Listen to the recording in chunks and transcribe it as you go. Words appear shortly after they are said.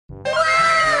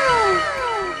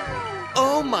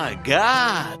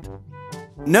God!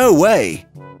 No way!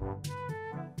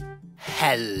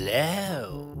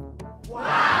 Hello!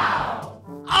 Wow!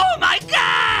 Oh my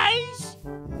gosh!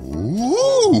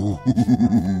 Ooh.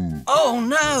 Oh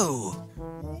no!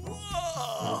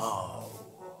 Whoa!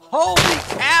 Holy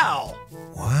cow!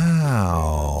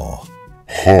 Wow.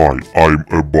 Hi, I'm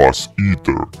a boss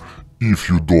eater. If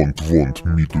you don't want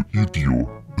me to eat you,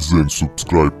 then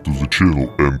subscribe to the channel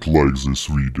and like this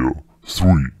video.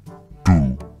 3,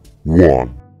 2,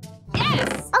 1.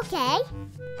 Yes! Okay.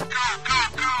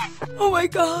 Oh my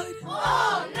god!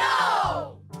 Oh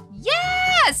no!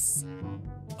 Yes!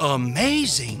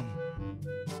 Amazing!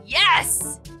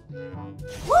 Yes!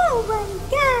 Oh my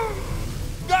god!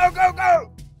 Go, go,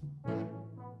 go!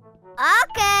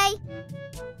 Okay.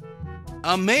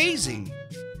 Amazing!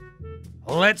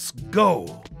 Let's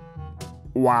go!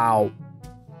 Wow.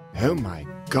 Oh my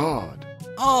god.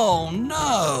 Oh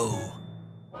no!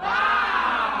 Wow!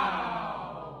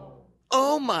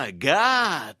 Oh my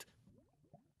god!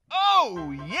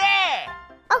 Oh yeah!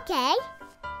 Okay.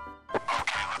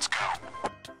 Okay, let's go.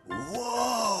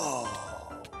 Whoa!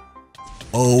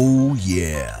 Oh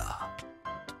yeah!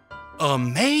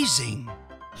 Amazing!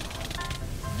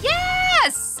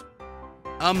 Yes!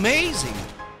 Amazing!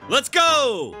 Let's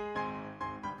go!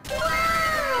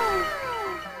 Wow!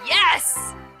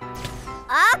 Yes!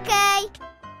 Okay.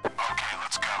 Okay,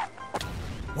 let's go.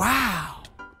 Wow!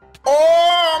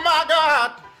 Oh my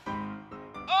god.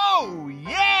 Oh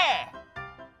yeah!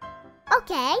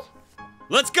 Okay.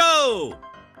 Let's go!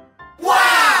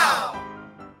 Wow.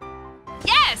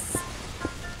 Yes!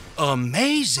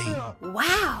 Amazing!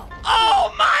 Wow!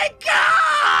 Oh my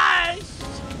gosh!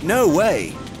 No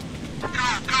way!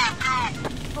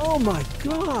 Oh my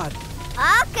god.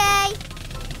 Okay.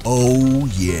 Oh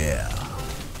yeah!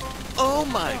 Oh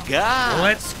my god!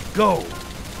 Let's go.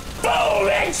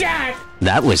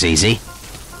 That was easy.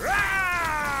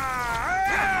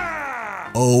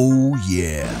 Oh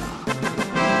yeah!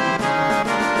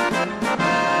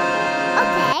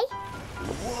 Okay.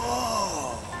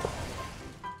 Whoa!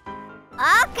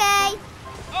 Okay.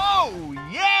 Oh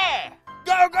yeah!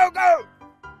 Go, go, go!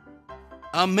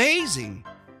 Amazing!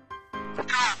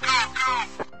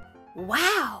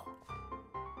 Wow!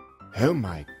 Oh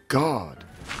my god.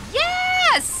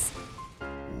 Yes!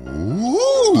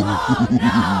 Ooh.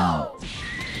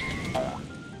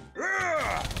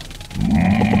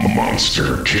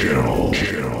 Monster kill.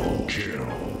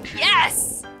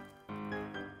 Yes!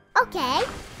 Okay.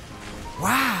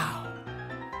 Wow!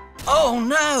 Oh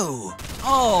no!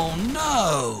 Oh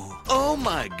no! Oh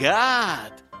my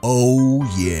god! Oh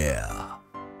yeah!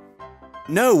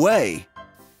 No way!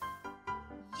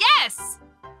 Yes!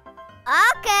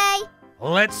 Okay.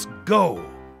 Let's go.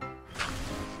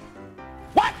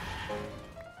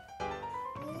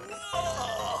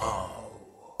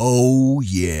 Oh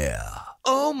yeah!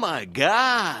 Oh my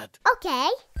god! Okay.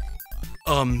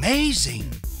 Amazing!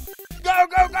 Go,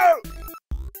 go, go!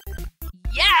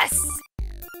 Yes!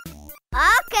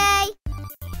 Okay.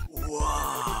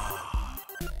 Wow!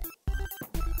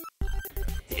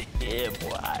 Yeah,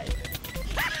 boy.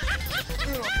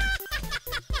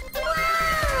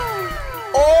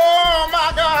 Oh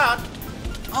my god.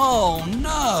 Oh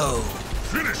no!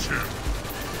 Finish him.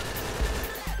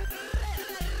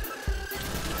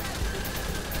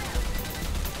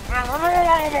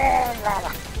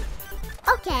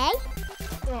 Okay.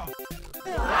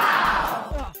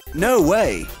 No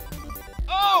way!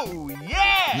 Oh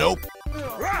yeah! Nope.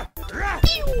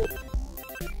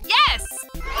 Yes!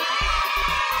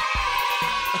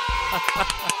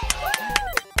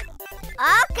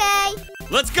 Okay.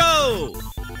 Let's go!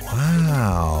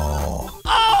 Wow!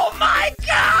 Oh my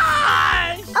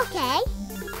gosh! Okay.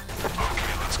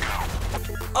 Okay, let's go.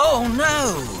 Oh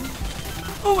no!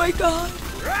 Oh my god!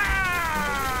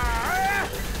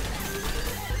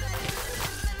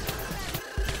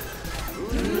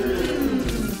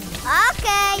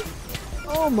 Okay.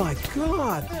 Oh my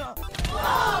god.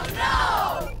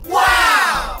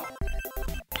 Wow!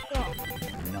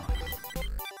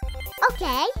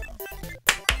 Okay.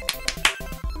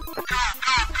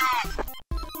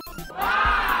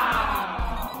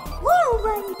 Oh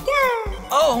my god!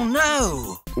 Oh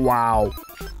no! Wow.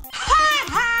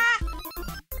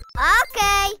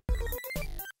 Okay.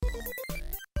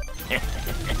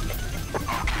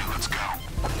 Okay, let's go.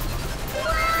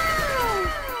 Wow!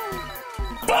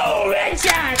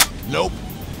 Nope.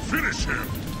 Finish him.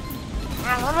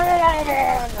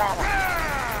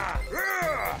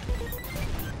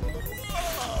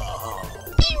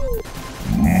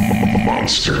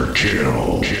 Monster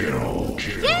kill.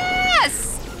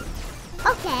 Yes!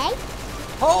 Okay.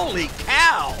 Holy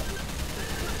cow!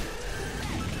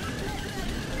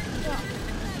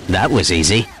 That was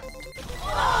easy.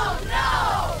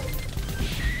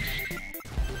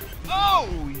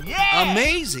 Oh, yeah!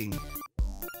 Amazing.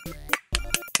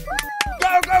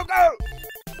 Go, go, go!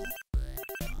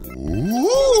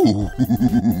 Ooh.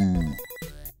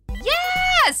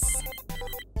 Yes!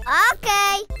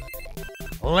 Okay.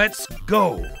 Let's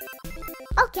go.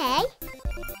 Okay.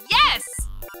 Yes!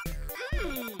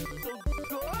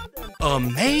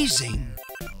 Amazing.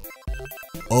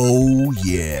 Oh,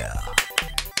 yeah.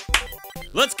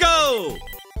 Let's go!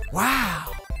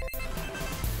 Wow.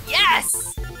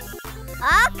 Yes!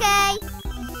 Okay.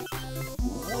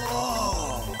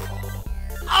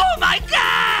 Oh my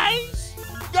gosh!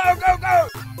 Go, go, go!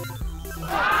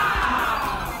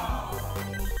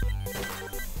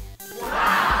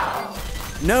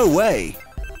 No way.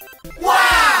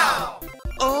 Wow!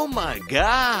 Oh, my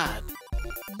God.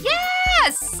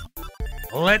 Yes!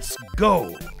 Let's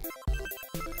go.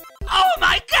 Oh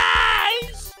my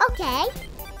gosh! Okay.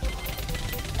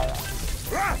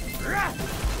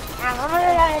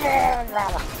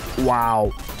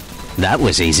 Wow. That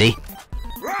was easy.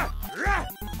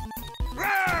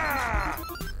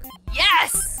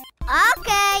 Yes!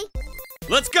 Okay.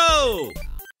 Let's go!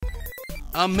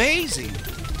 Amazing.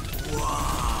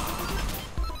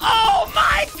 Oh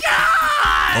my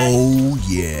god! Oh,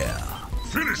 yeah.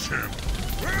 Finish him.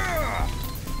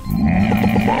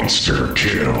 Monster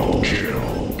kill.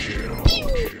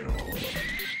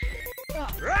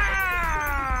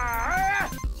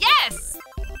 Yes!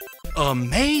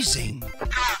 Amazing.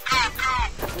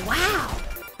 Wow.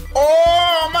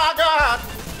 Oh my God!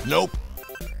 Nope.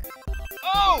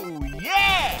 Oh,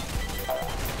 yeah!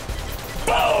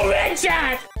 Boom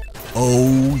headshot!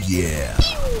 Oh, yeah.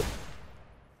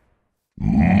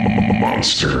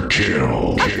 Monster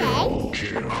kill. Okay.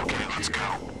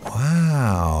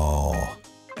 Wow.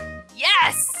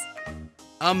 Yes!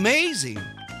 Amazing.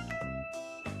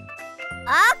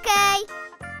 Okay.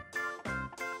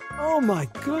 Oh my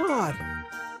God!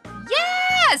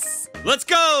 Yes! Let's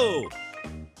go!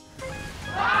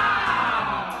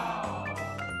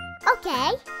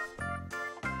 Okay.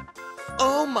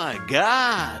 Oh, my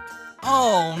God.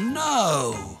 Oh,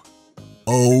 no.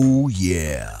 Oh,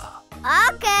 yeah.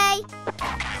 Okay.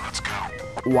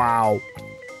 Wow.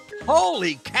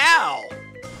 Holy cow.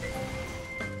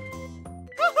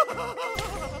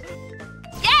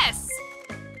 Yes!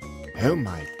 Oh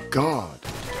my God!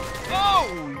 Oh,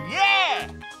 yeah!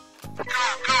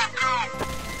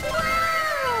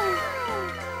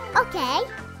 Okay.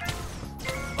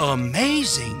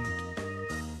 Amazing.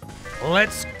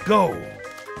 Let's go.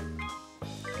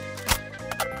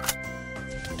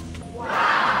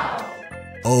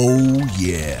 Oh,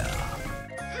 yeah.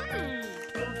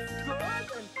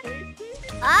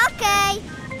 Okay.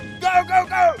 Go, go,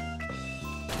 go!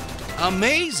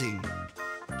 Amazing.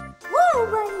 Oh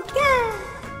my God.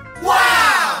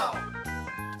 Wow!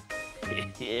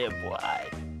 Yeah, boy.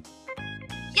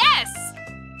 Yes!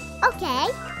 Okay.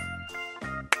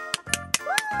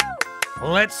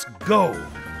 Let's go.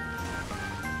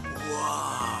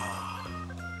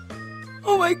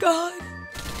 Oh my God!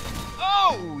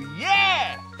 Oh,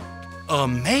 yeah!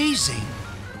 Amazing.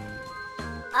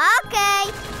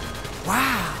 Okay.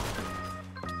 Wow.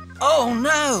 Oh,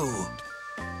 no.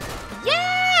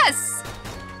 Yes!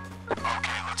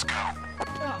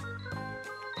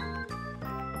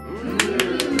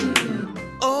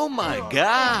 Oh, my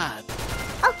God.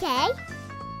 Okay.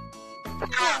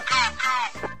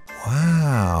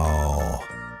 Wow.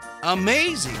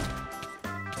 Amazing.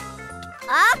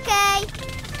 Okay.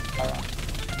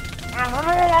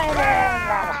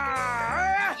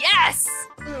 Yes!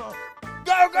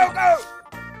 Go, go, go!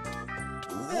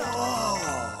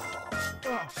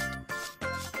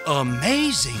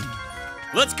 Amazing.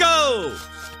 Let's go!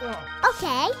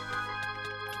 Okay.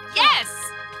 Yes!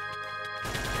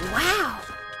 Wow.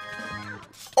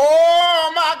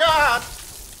 Oh my God!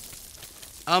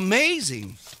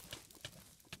 Amazing.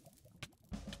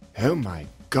 Oh my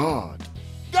God!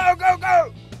 Go, go,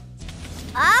 go!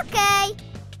 Okay.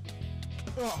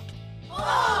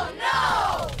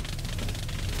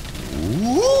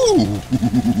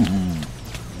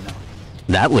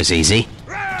 That was easy.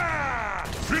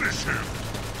 Finish him.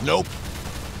 Nope.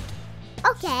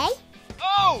 Okay.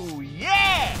 Oh,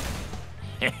 yeah!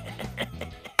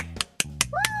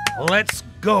 Let's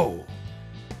go.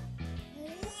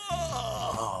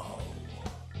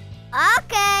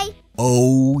 Okay.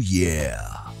 Oh,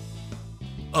 yeah.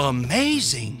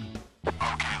 Amazing.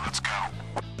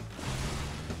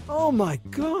 Oh my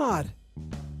God!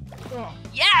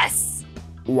 Yes!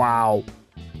 Wow.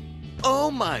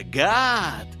 Oh, my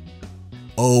God.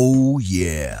 Oh,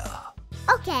 yeah.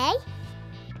 Okay.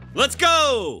 Let's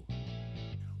go!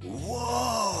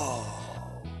 Whoa!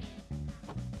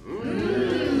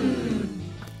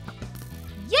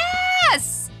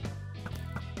 Yes!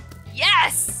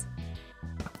 Yes!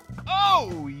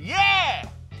 Oh, yeah!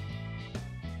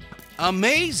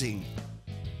 Amazing!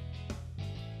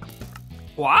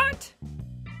 What?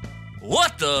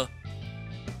 What the?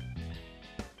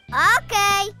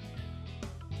 Okay.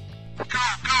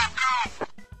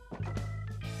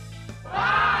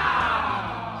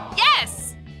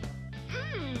 Yes!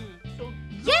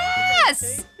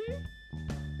 Yes!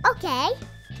 Okay.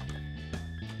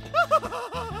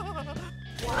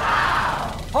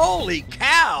 Holy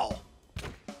cow!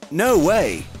 No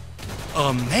way!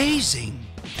 Amazing!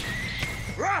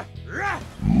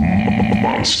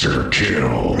 Monster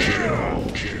kill.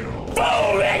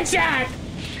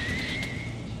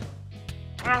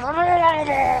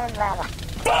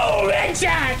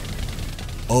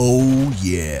 Oh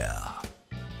yeah!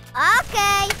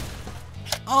 Okay.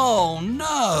 Oh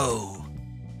no!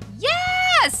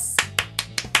 Yes!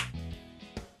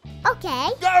 Okay.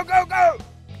 Go, go, go!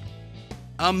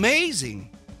 Amazing!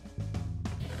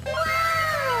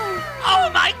 Oh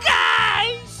my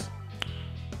gosh!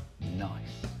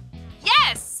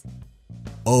 Yes!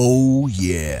 Oh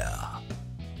yeah!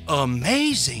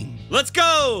 Amazing! Let's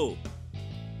go!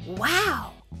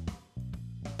 Wow.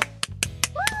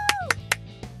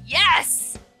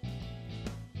 Yes!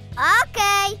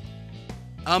 Okay.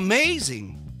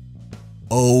 Amazing!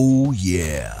 Oh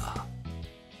yeah!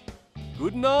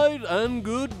 Good night and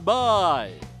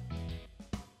goodbye.